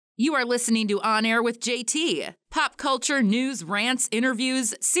You are listening to On Air with JT. Pop culture, news, rants,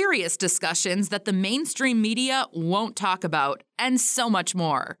 interviews, serious discussions that the mainstream media won't talk about, and so much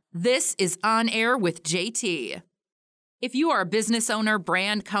more. This is On Air with JT. If you are a business owner,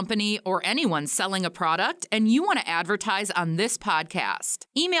 brand, company, or anyone selling a product and you want to advertise on this podcast,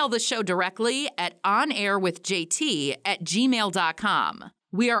 email the show directly at onairwithjt@gmail.com.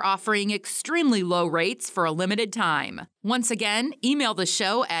 We are offering extremely low rates for a limited time. Once again, email the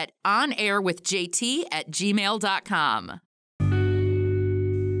show at onairwithjt@gmail.com.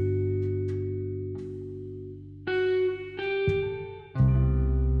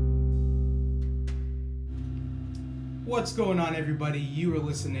 What's going on, everybody? You are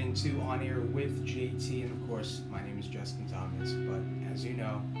listening to On Air with JT, and of course, my name is Justin Thomas, but as you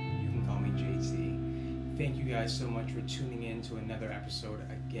know, you can call me JT. Thank you guys so much for tuning in to another episode.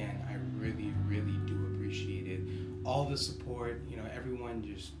 Again, I really do appreciate it. All the support, everyone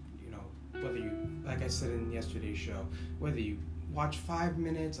just, whether you, like I said in yesterday's show, whether you watch 5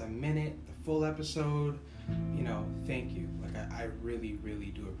 minutes, a minute, the full episode, thank you. I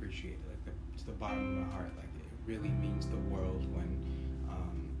really do appreciate it. To the bottom of my heart, it really means the world when,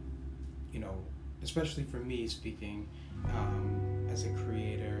 especially for me speaking, as a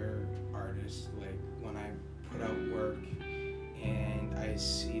creator, artist, when I put out work and I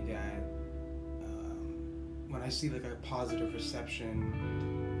see that, when I see a positive reception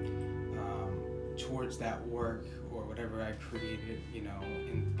towards that work or whatever I created,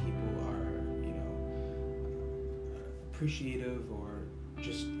 and people are, appreciative or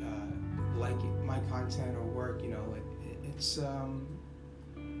just like my content or work, it's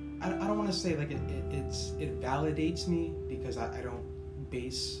I don't want to say it validates me, because I don't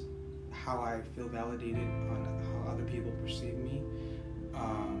base how I feel validated on how other people perceive me.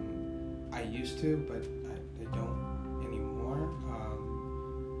 I used to, but I don't anymore.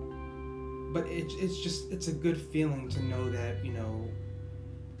 But it's a good feeling to know that,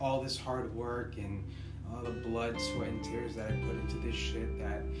 all this hard work and all the blood, sweat, and tears that I put into this shit,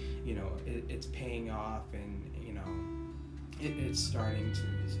 that, it's paying off, and, it's starting to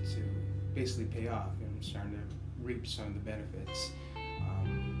basically pay off. I'm starting to reap some of the benefits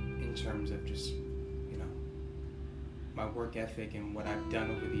in terms of just, my work ethic and what I've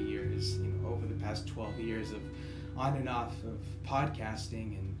done over the years, over the past 12 years of on and off of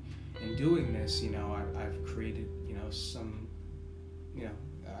podcasting and doing this, I've created,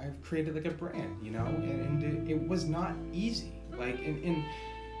 I've created a brand, and it was not easy. And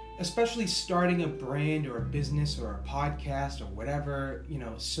especially starting a brand or a business or a podcast or whatever,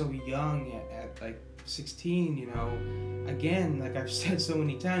 so young at 16, again, like I've said so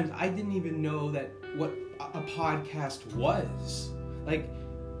many times, I didn't even know that what a podcast was.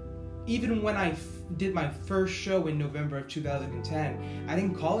 Even when I did my first show in November of 2010, I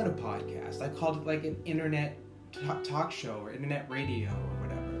didn't call it a podcast. I called it an internet talk show or internet radio or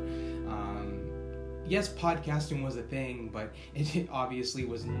whatever. Yes, podcasting was a thing, but it obviously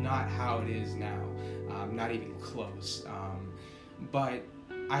was not how it is now. Not even close. But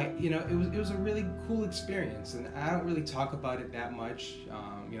it was a really cool experience, and I don't really talk about it that much.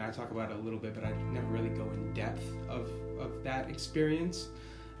 I talk about it a little bit, but I never really go in depth of that experience.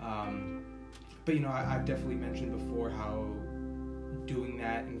 But I've definitely mentioned before how doing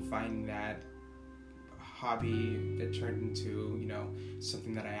that and finding that hobby that turned into,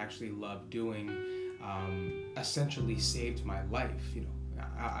 something that I actually love doing, essentially saved my life.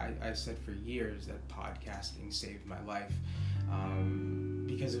 I said for years that podcasting saved my life,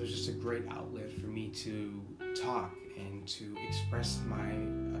 because it was just a great outlet for me to talk and to express my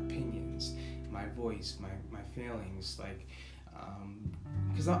opinions, my voice, my feelings,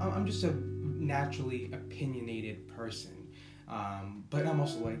 because I'm just a naturally opinionated person, but I'm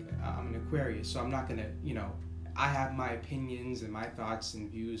also I'm an Aquarius, so I'm not gonna, I have my opinions and my thoughts and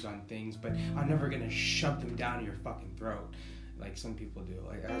views on things, but I'm never gonna shove them down your fucking throat like some people do.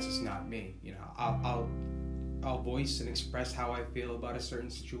 That's just not me. I'll voice and express how I feel about a certain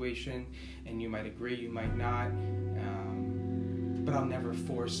situation, and you might agree, you might not, but I'll never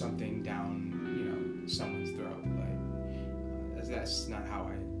force something down, someone's throat. That's not how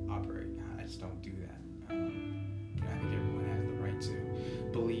I operate. I just don't do that. I think everyone has the right to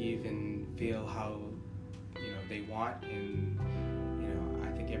believe and feel how, they want, and,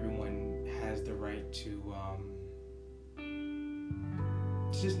 I think everyone has the right to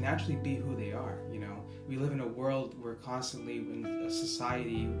just naturally be who they are. We live in a world, we're constantly in a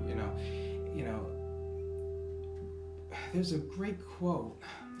society, there's a great quote,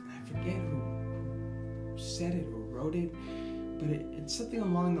 and I forget who said it, who wrote it, but it's something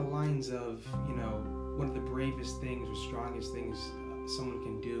along the lines of, one of the bravest things or strongest things someone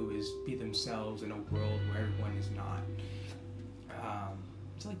can do just be themselves in a world where everyone is not.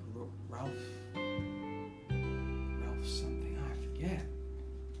 It's like Ralph something, I forget.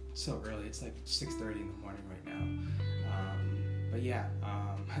 It's so early, it's like 6:30 in the morning right now. But yeah,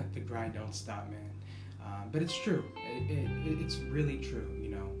 the grind don't stop, man. But it's true. It's really true, you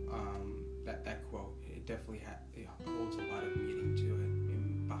know. That quote, it definitely it holds a lot of meaning to it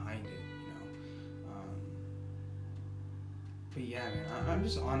and behind it, you know. But yeah, man, I'm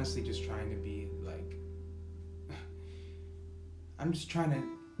just honestly just trying to be like, I'm just trying to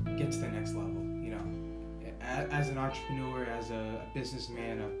get to the next level, you know. As an entrepreneur, as a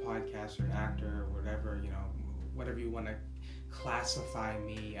businessman, a podcaster, an actor, whatever, you know, whatever you want to classify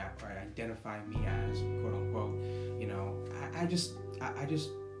me or identify me as, quote unquote, you know, I just,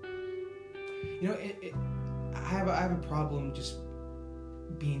 you know, I have a problem just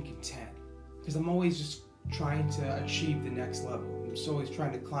being content, because I'm always just trying to achieve the next level. I'm just always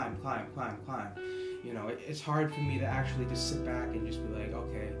trying to climb. You know, it's hard for me to actually just sit back and just be like,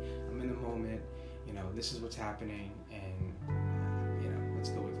 okay, I'm in the moment, you know, this is what's happening, and, you know, let's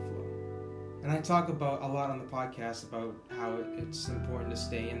go with the flow. And I talk about a lot on the podcast about how it's important to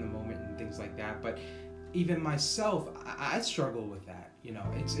stay in the moment and things like that, but even myself, I struggle with that. You know,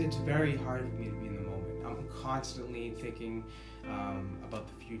 it's very hard for me to be in the moment. I'm constantly thinking about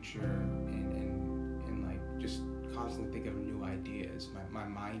the future and like just constantly thinking of new ideas. My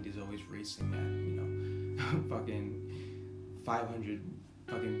mind is always racing at, you know, fucking 500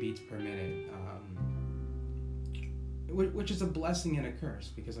 fucking beats per minute, which is a blessing and a curse,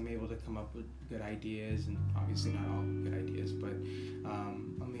 because I'm able to come up with good ideas, and obviously not all good ideas, but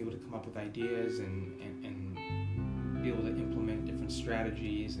I'm able to come up with ideas and be able to implement different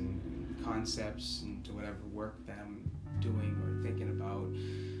strategies and concepts into whatever work that I'm doing or thinking about,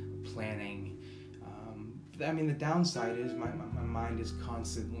 planning. I mean, the downside is my mind is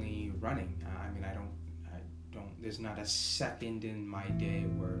constantly running. I mean, I don't. There's not a second in my day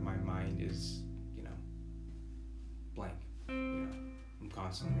where my mind is, you know, blank. You know, I'm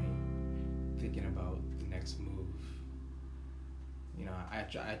constantly thinking about the next move. You know, I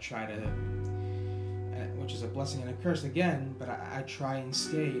try to, which is a blessing and a curse again, but I try and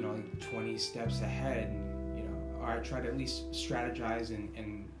stay, you know, like 20 steps ahead, you know, or I try to at least strategize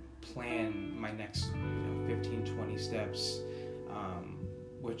and plan my next, you know, 15, 20 steps,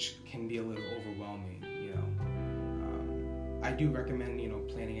 which can be a little overwhelming, you know. I do recommend, you know,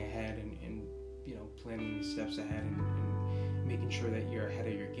 planning ahead and you know, planning steps ahead and making sure that you're ahead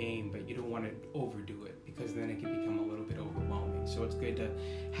of your game, but you don't want to overdo it, because then it can become a little bit overwhelming. So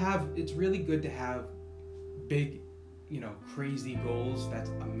it's really good to have big, you know, crazy goals. That's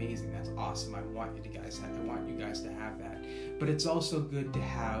amazing. That's awesome. I want you guys to have that. But it's also good to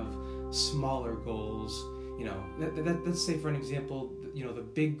have smaller goals. You know, let's say for an example, you know, the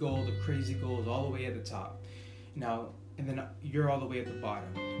big goal, the crazy goal is all the way at the top. Now, and then you're all the way at the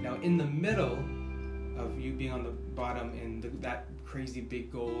bottom. Now, in the middle of you being on the bottom and that crazy big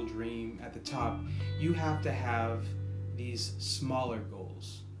goal dream at the top, you have to have these smaller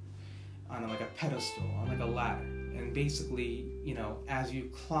goals on like a pedestal, on like a ladder. And basically, you know, as you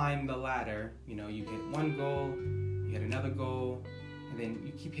climb the ladder, you know, you hit one goal, you hit another goal, and then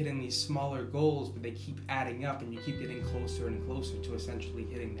you keep hitting these smaller goals, but they keep adding up, and you keep getting closer and closer to essentially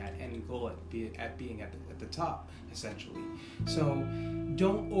hitting that end goal at being at the top, essentially. So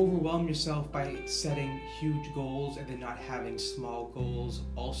don't overwhelm yourself by setting huge goals and then not having small goals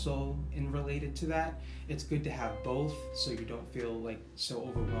also related to that. It's good to have both, so you don't feel like so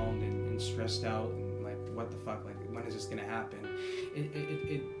overwhelmed and stressed out and like, what the fuck, like, when is this gonna happen?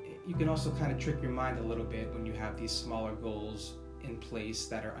 You can also kind of trick your mind a little bit when you have these smaller goals in place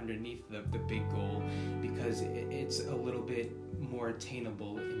that are underneath the big goal, because it's a little bit more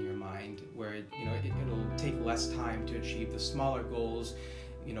attainable in your mind, where it'll take less time to achieve the smaller goals,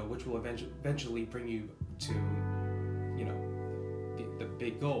 you know, which will eventually bring you to, you know, the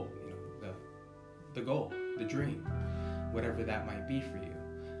big goal, you know, the goal, the dream, whatever that might be for you.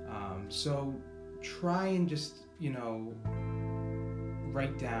 So try and just, you know,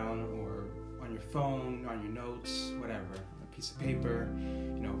 write down, or on your phone, on your notes, whatever, piece of paper,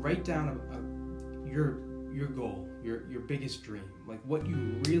 you know, write down your goal, your biggest dream, like what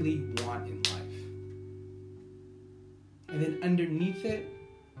you really want in life. And then underneath it,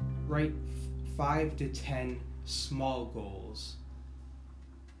 write 5 to 10 small goals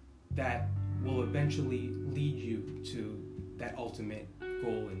that will eventually lead you to that ultimate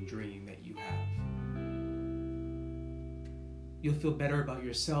goal and dream that you have. You'll feel better about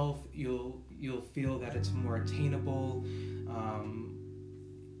yourself. You'll feel that it's more attainable.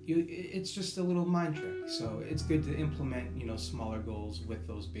 it's just a little mind trick. So it's good to implement, smaller goals with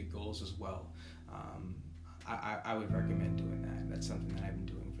those big goals as well. I would recommend doing that. That's something that I've been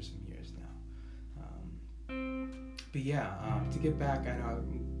doing for some years now. But yeah, to get back, I know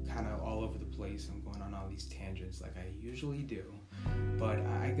I'm kind of all over the place. I'm going on all these tangents like I usually do. But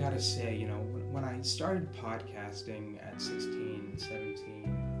I gotta say, when I started podcasting at 16,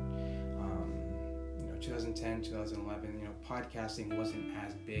 17, 2010, 2011, podcasting wasn't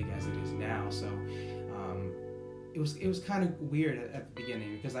as big as it is now. So it was kind of weird at the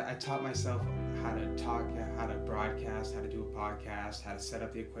beginning, because I taught myself how to talk, how to broadcast, how to do a podcast, how to set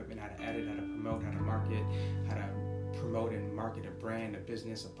up the equipment, how to edit, how to promote, how to market, how to promote and market a brand, a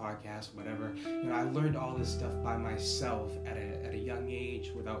business, a podcast, whatever. I learned all this stuff by myself at a young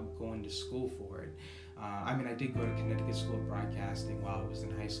age without going to school for it. I did go to Connecticut School of Broadcasting while I was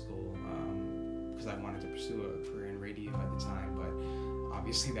in high school, because I wanted to pursue a career in radio at the time, but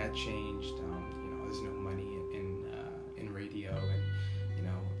obviously that changed. There's no money in radio, and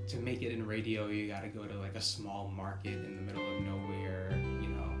to make it in radio, you got to go to like a small market in the middle of nowhere,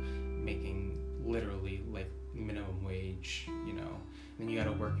 making literally like minimum wage, then you got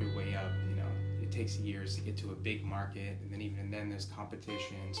to work your way up. It takes years to get to a big market, and then even then there's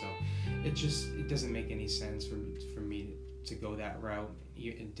competition. So it doesn't make any sense for me to go that route.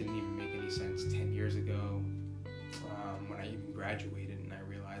 It didn't even make any sense 10 years ago when I even graduated, and I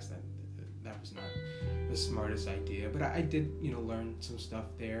realized that was not the smartest idea. But I did, learn some stuff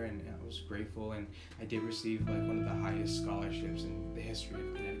there, and I was grateful, and I did receive like one of the highest scholarships in the history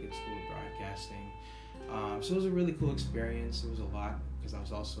of Connecticut School of Broadcasting. So it was a really cool experience. It was a lot, because I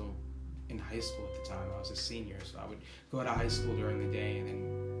was also in high school at the time. I was a senior, so I would go to high school during the day and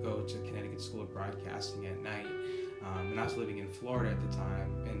then go to Connecticut School of Broadcasting at night. And I was living in Florida at the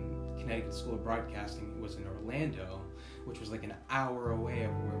time, and Connecticut School of Broadcasting was in Orlando, which was like an hour away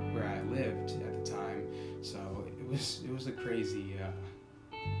of where I lived at the time. So it was a crazy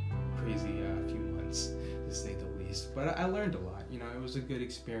few months, to say the least. But I learned a lot. It was a good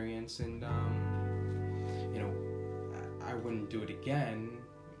experience, and I wouldn't do it again.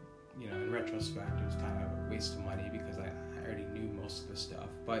 In retrospect, it was kind of a waste of money, because I already knew most of the stuff.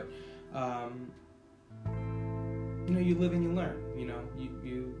 But you live and you learn. You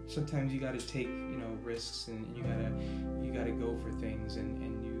sometimes you got to take risks, and you gotta go for things,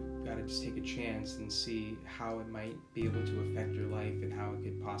 and you got to just take a chance and see how it might be able to affect your life, and how it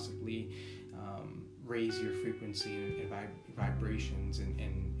could possibly raise your frequency and vibrations,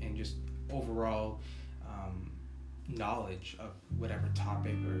 and just overall knowledge of whatever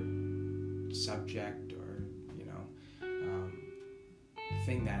topic or subject or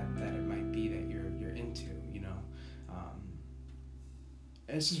thing that it might be that you're into.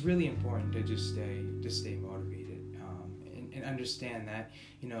 It's just really important to just stay motivated, and understand that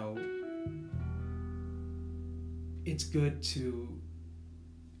it's good to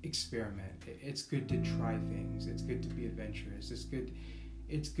experiment. It's good to try things. It's good to be adventurous. It's good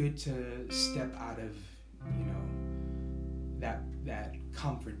to step out of that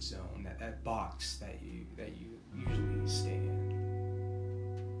comfort zone, that box that you usually stay in.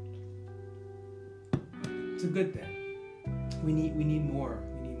 It's a good thing. We need more of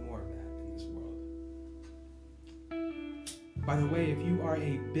that in this world. By the way, if you are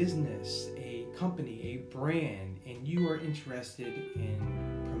a business, a company, a brand, and you are interested in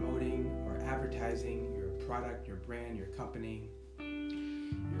promoting or advertising your product, your brand, your company,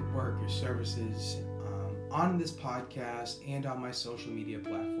 your work, your services, on this podcast and on my social media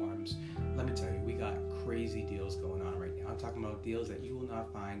platforms, let me tell you, we got crazy deals going on right now. I'm talking about deals that you will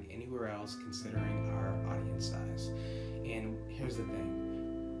not find anywhere else, considering our audience size. And here's the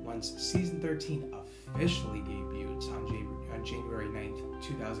thing. Once season 13 officially debuts on January 9th,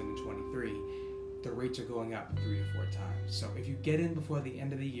 2023, the rates are going up 3 to 4 times. So if you get in before the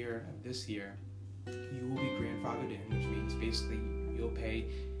end of the year, of this year, you will be grandfathered in, which means basically you'll pay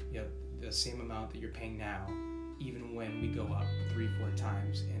the same amount that you're paying now, even when we go up 3-4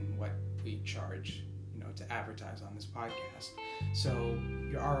 times in what we charge, to advertise on this podcast. So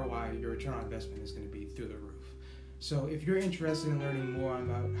your ROI, your return on investment, is going to be through the roof. So if you're interested in learning more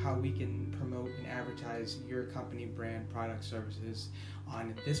about how we can promote and advertise your company, brand, product, services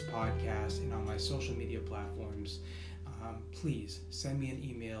on this podcast and on my social media platforms, please send me an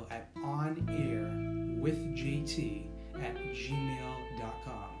email at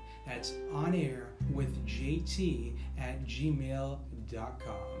OnAirWithJT@gmail.com. That's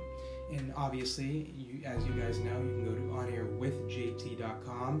OnAirWithJT@gmail.com. And obviously, as you guys know, you can go to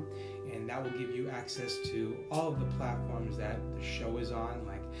OnAirWithJT.com, and that will give you access to all of the platforms that the show is on,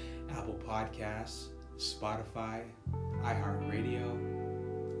 like Apple Podcasts, Spotify, iHeartRadio,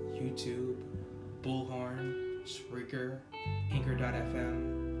 YouTube, Bullhorn, Spreaker,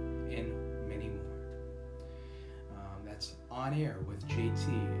 Anchor.fm, and many more. That's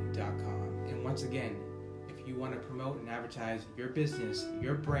OnAirWithJT.com. And once again, if you want to promote and advertise your business,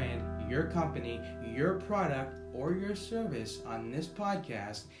 your brand, your company, your product, or your service on this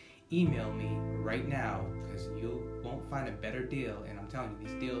podcast, email me right now, because you won't find a better deal. And I'm telling you,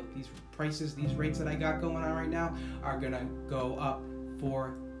 these prices, these rates that I got going on right now are gonna go up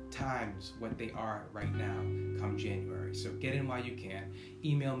 4 times what they are right now come January. So get in while you can.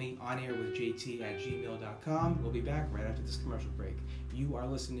 Email me onairwithjt@gmail.com. We'll be back right after this commercial break. You are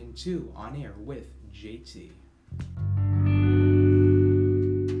listening to On Air with JT.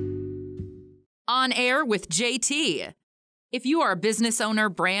 On Air with JT. If you are a business owner,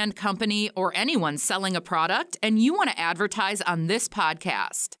 brand, company, or anyone selling a product and you want to advertise on this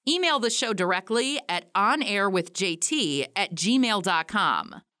podcast, email the show directly at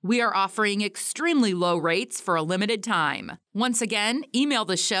onairwithjt@gmail.com. We are offering extremely low rates for a limited time. Once again, email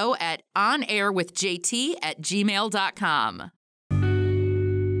the show at onairwithjt@gmail.com.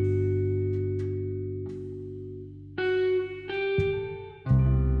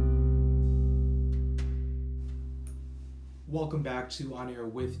 Welcome back to On Air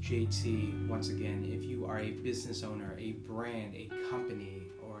with JT. Once again, if you are a business owner, a brand, a company,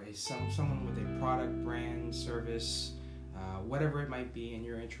 or someone with a product, brand, service, whatever it might be, and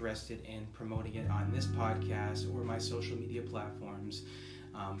you're interested in promoting it on this podcast or my social media platforms,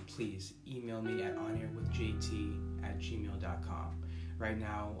 please email me at onairwithjt@gmail.com. Right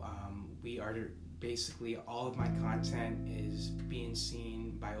now, we are basically, all of my content is being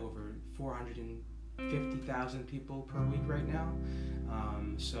seen by over 450,000 people per week right now.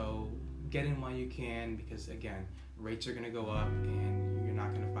 So get in while you can, because again, rates are going to go up and you're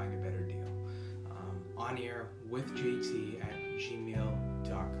not going to find a better deal.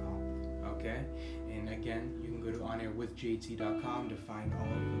 onairwithjt@gmail.com. Okay? And again, you can go to onairwithjt.com to find all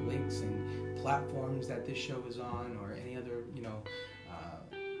of the links and platforms that this show is on, or any other,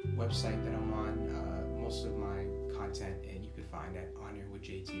 website that I'm on. Most of my content, and you can find at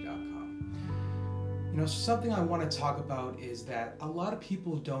onairwithjt.com. Something I want to talk about is that a lot of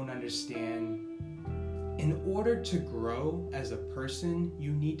people don't understand, in order to grow as a person,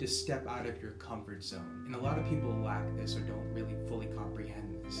 you need to step out of your comfort zone. And a lot of people lack this or don't really fully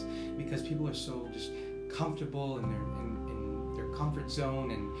comprehend this, because people are so just comfortable in their comfort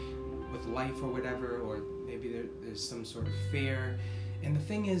zone and with life or whatever, or maybe there's some sort of fear. And the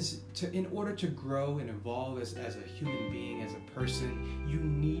thing is, in order to grow and evolve as a human being, as a person, you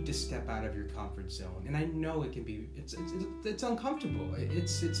need to step out of your comfort zone. And I know it can be, it's uncomfortable.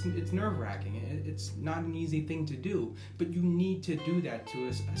 It's nerve-wracking. It's not an easy thing to do, but you need to do that to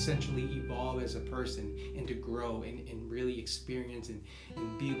essentially evolve as a person and to grow and really experience and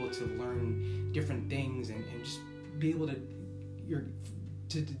be able to learn different things and just be able to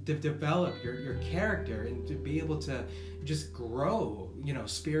develop your character and to be able to just grow,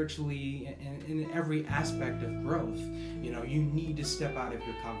 spiritually and in every aspect of growth. You need to step out of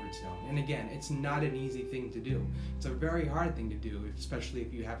your comfort zone. And again, it's not an easy thing to do. It's a very hard thing to do, especially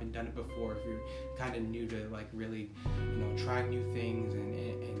if you haven't done it before, if you're kind of new to really, trying new things and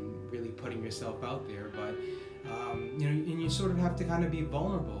really putting yourself out there. But, and you sort of have to kind of be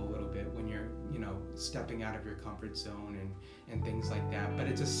vulnerable a little bit when you're, stepping out of your comfort zone and things like that. But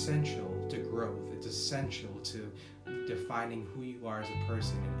it's essential to growth. It's essential to defining who you are as a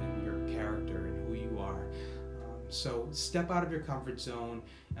person and your character and who you are. So step out of your comfort zone.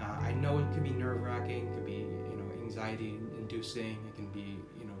 I know it can be nerve-wracking, it can be, anxiety-inducing, it can be,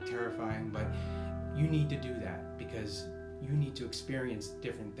 terrifying, but you need to do that because you need to experience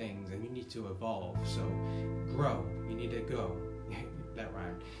different things and you need to evolve. So grow. You need to go. That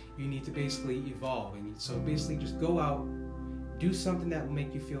rhymed. You need to basically evolve. And so basically just go out, do something that will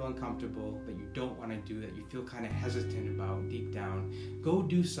make you feel uncomfortable, that you don't want to do, that you feel kind of hesitant about deep down. Go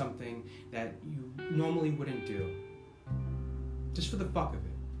do something that you normally wouldn't do, just for the fuck of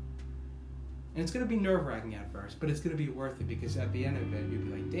it. And it's going to be nerve-wracking at first, but it's going to be worth it, because at the end of it, you'll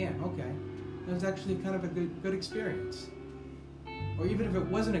be like, damn, okay, that was actually kind of a good experience. Or even if it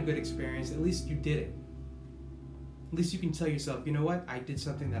wasn't a good experience, at least you did it. At least you can tell yourself, you know what, I did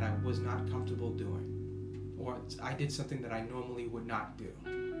something that I was not comfortable doing. Or I did something that I normally would not do.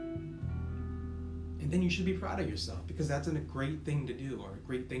 And then you should be proud of yourself, because that's a great thing to do, or a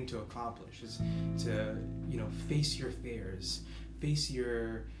great thing to accomplish, is to, face your fears, face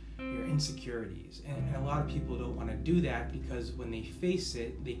your insecurities. And a lot of people don't want to do that, because when they face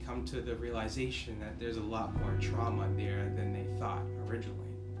it, they come to the realization that there's a lot more trauma there than they thought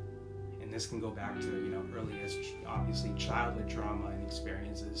originally. And and this can go back to, earliest, obviously, childhood trauma and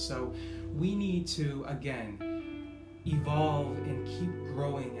experiences. So we need to, again, evolve and keep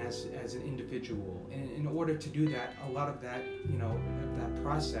growing as an individual. And in order to do that, a lot of that, that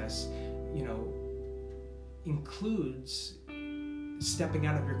process, includes stepping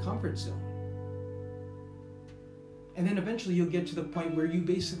out of your comfort zone. And then eventually you'll get to the point where you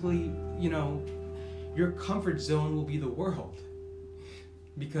basically, your comfort zone will be the world,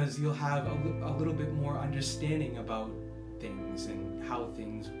 because you'll have a little bit more understanding about things and how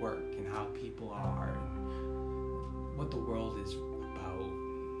things work and how people are and what the world is about.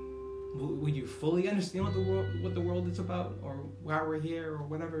 Will you fully understand what the world is about, or why we're here, or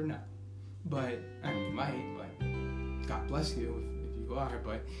whatever? No. But, I mean, you might, but God bless you if you are,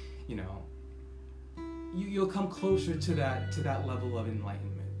 but, you'll come closer to that level of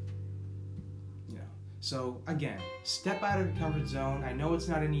enlightenment. So, again, step out of your comfort zone. I know it's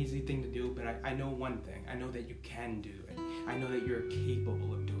not an easy thing to do, but I know one thing. I know that you can do it. I know that you're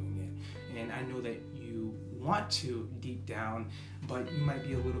capable of doing it. And I know that you want to deep down, but you might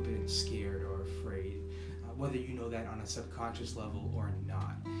be a little bit scared or afraid, whether you know that on a subconscious level or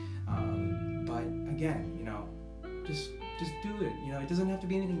not. But again, just do it. It doesn't have to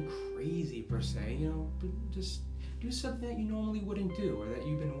be anything crazy per se, but just do something that you normally wouldn't do, or that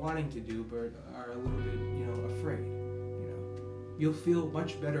you've been wanting to do but are a little bit, afraid. You'll feel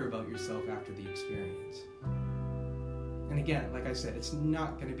much better about yourself after the experience. And again, like I said, it's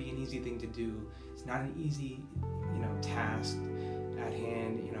not going to be an easy thing to do. It's not an easy, task at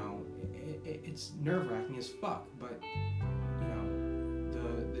hand. It's nerve-wracking as fuck. But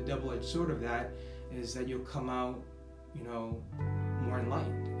the double-edged sword of that is that you'll come out, more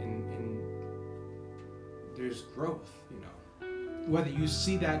enlightened, and there's growth. Whether you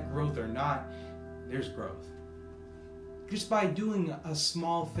see that growth or not, there's growth. Just by doing a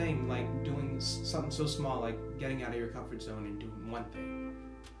small thing, like doing something so small, like getting out of your comfort zone and doing one thing,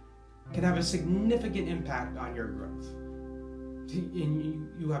 can have a significant impact on your growth. And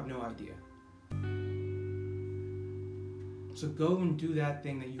you have no idea. So go and do that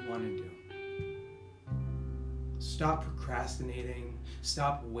thing that you want to do. Stop procrastinating.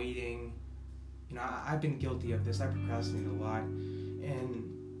 Stop waiting. I've been guilty of this. I procrastinate a lot. And,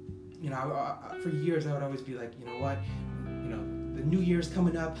 for years I would always be like, you know what? The new year's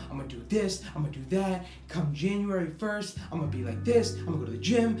coming up. I'm going to do this. I'm going to do that. Come January 1st, I'm going to be like this. I'm going to go to the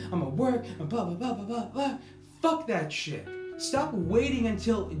gym. I'm going to work. And blah, blah, blah, blah, blah, blah. Fuck that shit. Stop waiting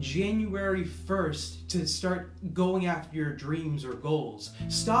until January 1st to start going after your dreams or goals.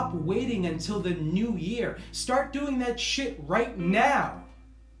 Stop waiting until the new year. Start doing that shit right now.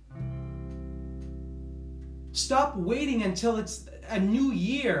 Stop waiting until it's a new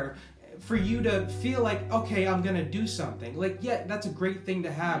year for you to feel like, okay, I'm going to do something. Like, yeah, that's a great thing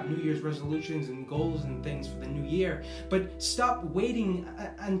to have, New Year's resolutions and goals and things for the new year. But stop waiting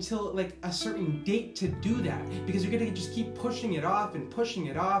until like a certain date to do that, because you're going to just keep pushing it off, and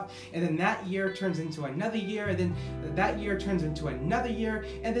then that year turns into another year, and then that year turns into another year,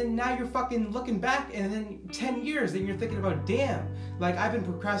 and then now you're fucking looking back, and then 10 years, then you're thinking about, damn, like I've been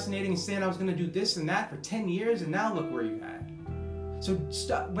procrastinating and saying I was going to do this and that for 10 years, and now look where you're at. So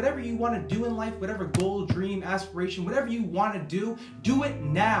stop, whatever you want to do in life, whatever goal, dream, aspiration, whatever you want to do it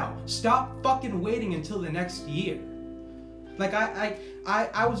now. Stop fucking waiting until the next year. Like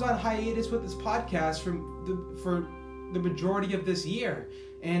I was on hiatus with this podcast for the majority of this year,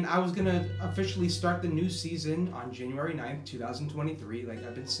 and I was gonna officially start the new season on January 9th, 2023, like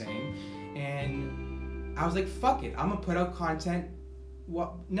I've been saying, and I was like, fuck it, I'm gonna put out content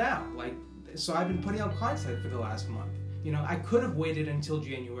now. Like, so I've been putting out content for the last month. I could have waited until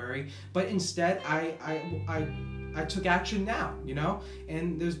January, but instead I took action now,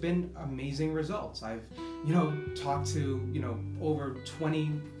 and there's been amazing results. I've, talked to, over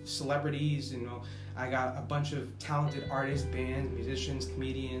 20 celebrities, I got a bunch of talented artists, bands, musicians,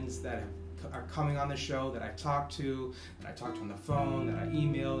 comedians that are coming on the show that I talked to on the phone, that I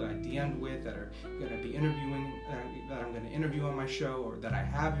emailed, that I DM'd with, that are going to be interviewing, that I'm going to interview on my show, or that I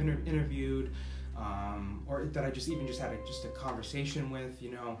have interviewed. Or that I just had a conversation with,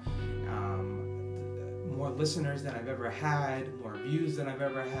 more listeners than I've ever had, more views than I've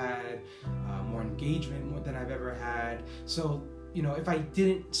ever had, more engagement than I've ever had. So, if I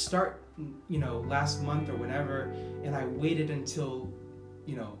didn't start, last month or whenever, and I waited until,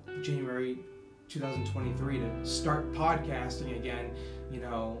 January 2023 to start podcasting again,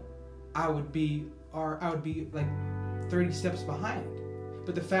 I would be like 30 steps behind.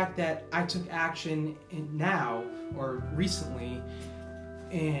 But the fact that I took action recently,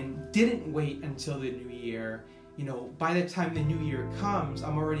 and didn't wait until the new year, by the time the new year comes,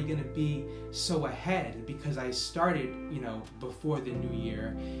 I'm already going to be so ahead because I started, before the new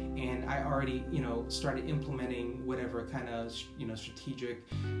year, and I already, started implementing whatever kind of, strategic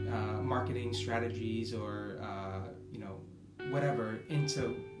marketing strategies or, whatever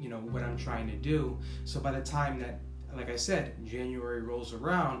into, what I'm trying to do. So by the time that, like I said, January rolls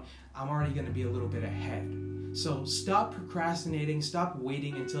around, I'm already going to be a little bit ahead. So stop procrastinating, stop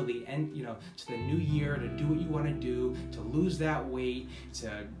waiting until the end, to the new year to do what you want to do, to lose that weight,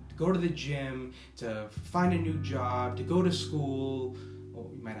 to go to the gym, to find a new job, to go to school.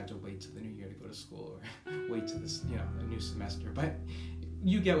 Well, you might have to wait till the new year to go to school or wait till this, a new semester. But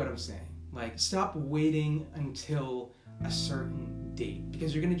you get what I'm saying. Like, stop waiting until a certain date,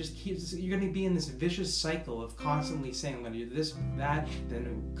 because you're going to you're going to be in this vicious cycle of constantly saying, I'm going to do this, that, then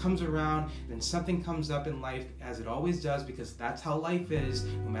it comes around, then something comes up in life, as it always does, because that's how life is.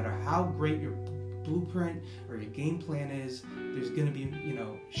 No matter how great your blueprint or your game plan is, there's going to be,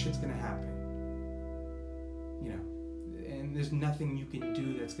 shit's going to happen. And there's nothing you can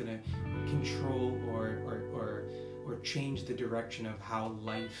do that's going to control or change the direction of how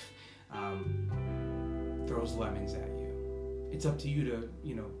life throws lemons at you. It's up to you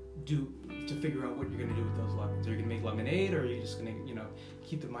to figure out what you're gonna do with those lemons. Are you gonna make lemonade, or are you just gonna,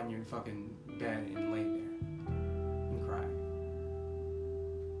 keep them on your fucking bed and lay there and cry?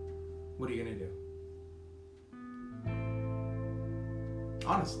 What are you gonna do?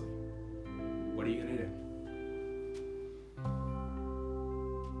 Honestly, what are you gonna do?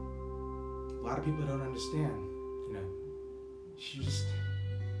 A lot of people don't understand.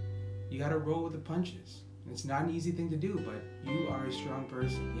 You gotta roll with the punches. And it's not an easy thing to do, but you are a strong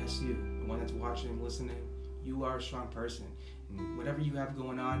person. Yes, you. The one that's watching and listening, you are a strong person. And whatever you have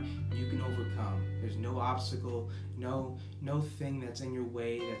going on, you can overcome. There's no obstacle, no thing that's in your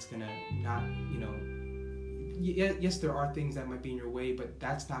way that's gonna not, yes, there are things that might be in your way, but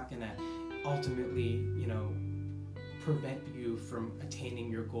that's not gonna ultimately, prevent you from attaining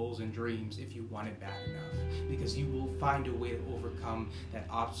your goals and dreams if you want it bad enough, because you will find a way to overcome that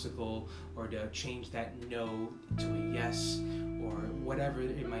obstacle or to change that no to a yes or whatever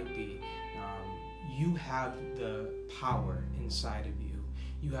it might be. You have the power inside of you.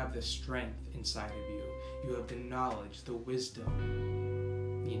 You have the strength inside of you. You have the knowledge, the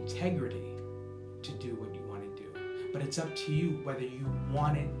wisdom, the integrity to do what you want to do. But it's up to you whether you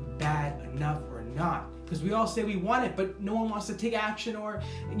want it bad enough or not. Because we all say we want it, but no one wants to take action or,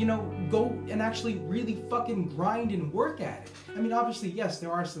 go and actually really fucking grind and work at it. I mean, obviously, yes,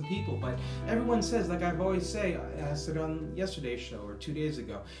 there are some people, but everyone says, like I've always say, I said on yesterday's show or 2 days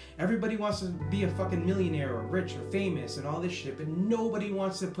ago, everybody wants to be a fucking millionaire or rich or famous and all this shit, but nobody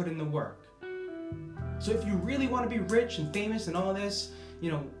wants to put in the work. So if you really want to be rich and famous and all this,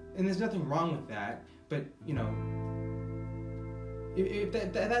 and there's nothing wrong with that, but,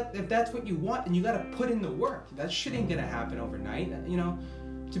 if that's what you want, then you gotta put in the work. That shit ain't gonna happen overnight.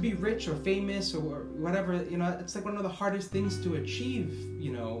 To be rich or famous or whatever, it's like one of the hardest things to achieve,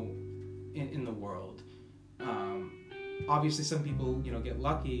 in the world. Obviously, some people, get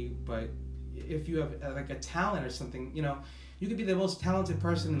lucky, but if you have like a talent or something, you could be the most talented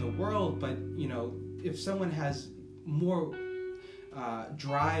person in the world, but if someone has more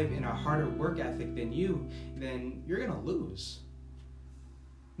drive and a harder work ethic than you, then you're gonna lose.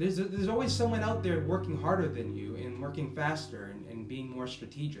 There's always someone out there working harder than you and working faster and being more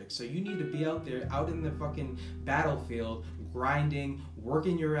strategic. So you need to be out there, out in the fucking battlefield, grinding,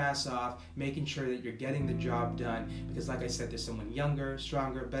 working your ass off, making sure that you're getting the job done. Because like I said, there's someone younger,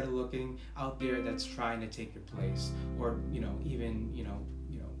 stronger, better looking out there that's trying to take your place, or even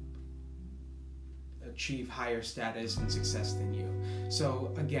achieve higher status and success than you.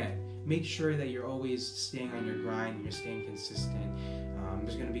 So again, make sure that you're always staying on your grind and you're staying consistent.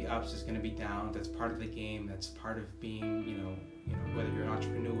 There's going to be ups, there's going to be downs. That's part of the game. That's part of being, whether you're an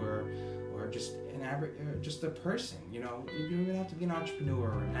entrepreneur or just an average, just a person. You don't even have to be an entrepreneur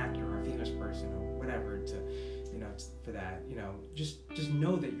or an actor or a famous person or whatever to, for that. Just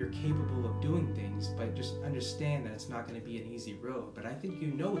know that you're capable of doing things, but just understand that it's not going to be an easy road. But I think you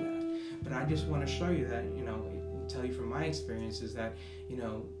know that. But I just want to show you that, tell you from my experiences that,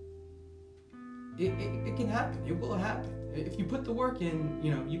 it can happen. It will happen. If you put the work in,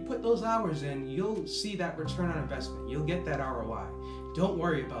 you put those hours in, you'll see that return on investment. You'll get that ROI. Don't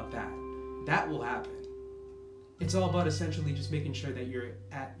worry about that. That will happen. It's all about essentially just making sure that you're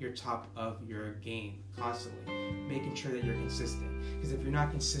at your top of your game constantly. Making sure that you're consistent. Because if you're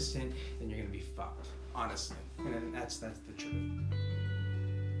not consistent, then you're going to be fucked. Honestly. And that's the truth.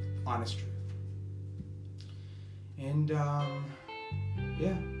 Honest truth. And,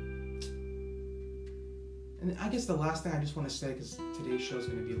 yeah. And I guess the last thing I just want to say, because today's show is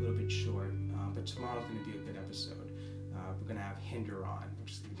going to be a little bit short, but tomorrow's going to be a good episode. We're going to have Hinder on,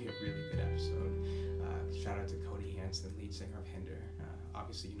 which is going to be a really good episode. Shout out to Cody Hansen, lead singer of Hinder.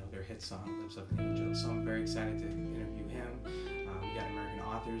 Obviously, you know their hit song, Lips of an Angel, so I'm very excited to interview him. We got American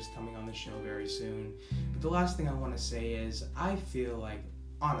authors coming on the show very soon. But the last thing I want to say is, I feel like,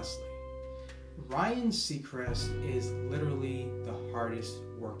 honestly, Ryan Seacrest is literally the hardest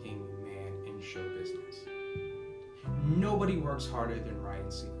working man in show business. Nobody works harder than Ryan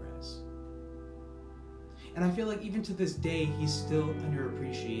Seacrest. And I feel like even to this day, he's still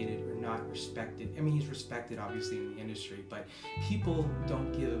underappreciated or not respected. I mean, he's respected, obviously, in the industry, but people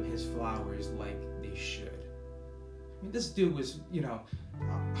don't give him his flowers like they should. I mean, this dude was,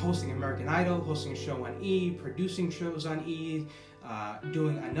 hosting American Idol, hosting a show on E, producing shows on E,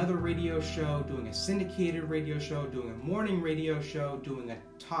 doing another radio show, doing a syndicated radio show, doing a morning radio show, doing a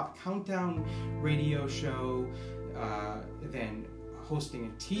top countdown radio show, then hosting a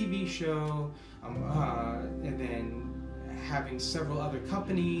TV show, and then having several other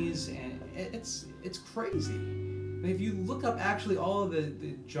companies, and it's crazy. And if you look up actually all of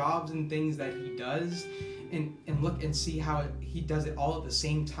the jobs and things that he does, and look and see how he does it all at the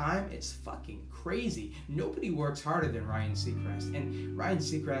same time, it's fucking crazy. Nobody works harder than Ryan Seacrest, and Ryan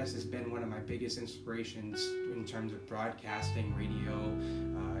Seacrest has been one of my biggest inspirations in terms of broadcasting, radio,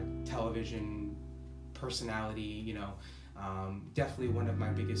 television personality. Definitely one of my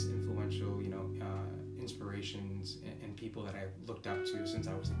biggest influential, inspirations and people that I've looked up to since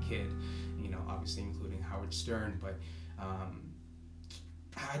I was a kid. Obviously including Howard Stern, but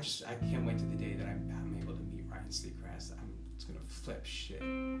I can't wait to the day that I'm able to meet Ryan Seacrest. I'm just gonna flip shit.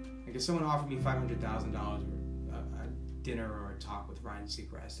 Like if someone offered me $500,000 or a dinner or a talk with Ryan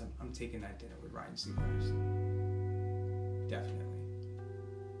Seacrest, I'm taking that dinner with Ryan Seacrest. Definitely.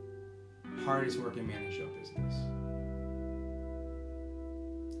 Hardest working man in show business.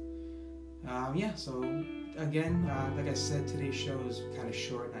 So again, like I said, today's show is kind of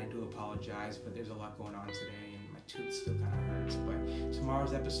short, and I do apologize, but there's a lot going on today, and my tooth still kind of hurts. But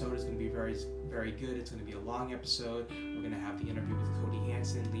tomorrow's episode is going to be very, very good. It's going to be a long episode. We're going to have the interview with Cody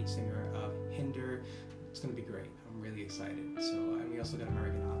Hansen, lead singer of Hinder. It's going to be great. I'm really excited. So, and we also got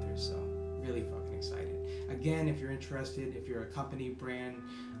American authors, so really fucking excited. Again, if you're interested, if you're a company, brand,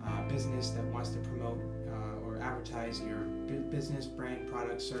 business that wants to promote or advertise your business, brand,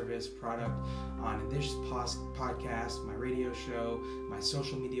 product, service, product on this podcast, my radio show, my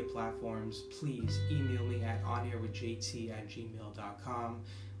social media platforms, please email me at OnAirWithJT@gmail.com.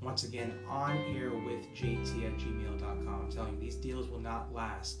 Once again, OnAirWithJT@gmail.com. I'm telling you, these deals will not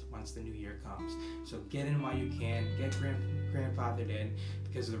last once the new year comes. So get in while you can, get grandfathered in,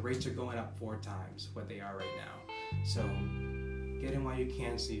 because the rates are going up 4 times what they are right now. So get in while you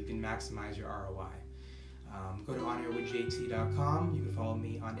can so you can maximize your ROI. Go to OnAirWithJT.com. You can follow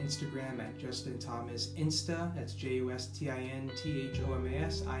me on Instagram at Justin Thomas Insta. That's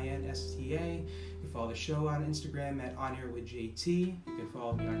JustinThomasinsta. You can follow the show on Instagram at OnAirWithJT. You can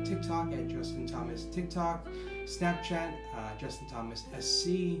follow me on TikTok at Justin Thomas TikTok. Snapchat, Justin Thomas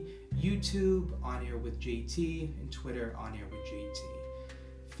SC. YouTube, OnAirWithJT. And Twitter, OnAirWithJT.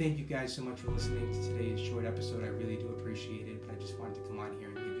 Thank you guys so much for listening to today's short episode. I really do appreciate it, but I just wanted to come on here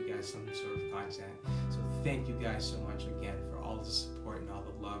and give you guys some sort of content. So thank you guys so much again for all the support and all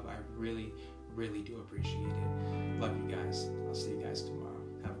the love. I really, really do appreciate it. Love you guys. I'll see you guys tomorrow.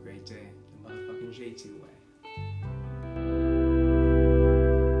 Have a great day. The motherfucking JT way.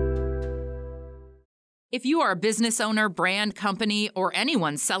 If you are a business owner, brand, company, or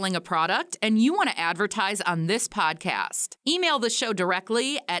anyone selling a product and you want to advertise on this podcast, email the show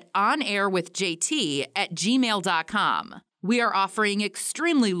directly at OnAirWithJT@gmail.com. We are offering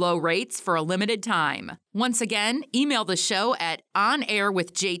extremely low rates for a limited time. Once again, email the show at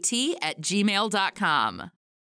OnAirWithJT@gmail.com.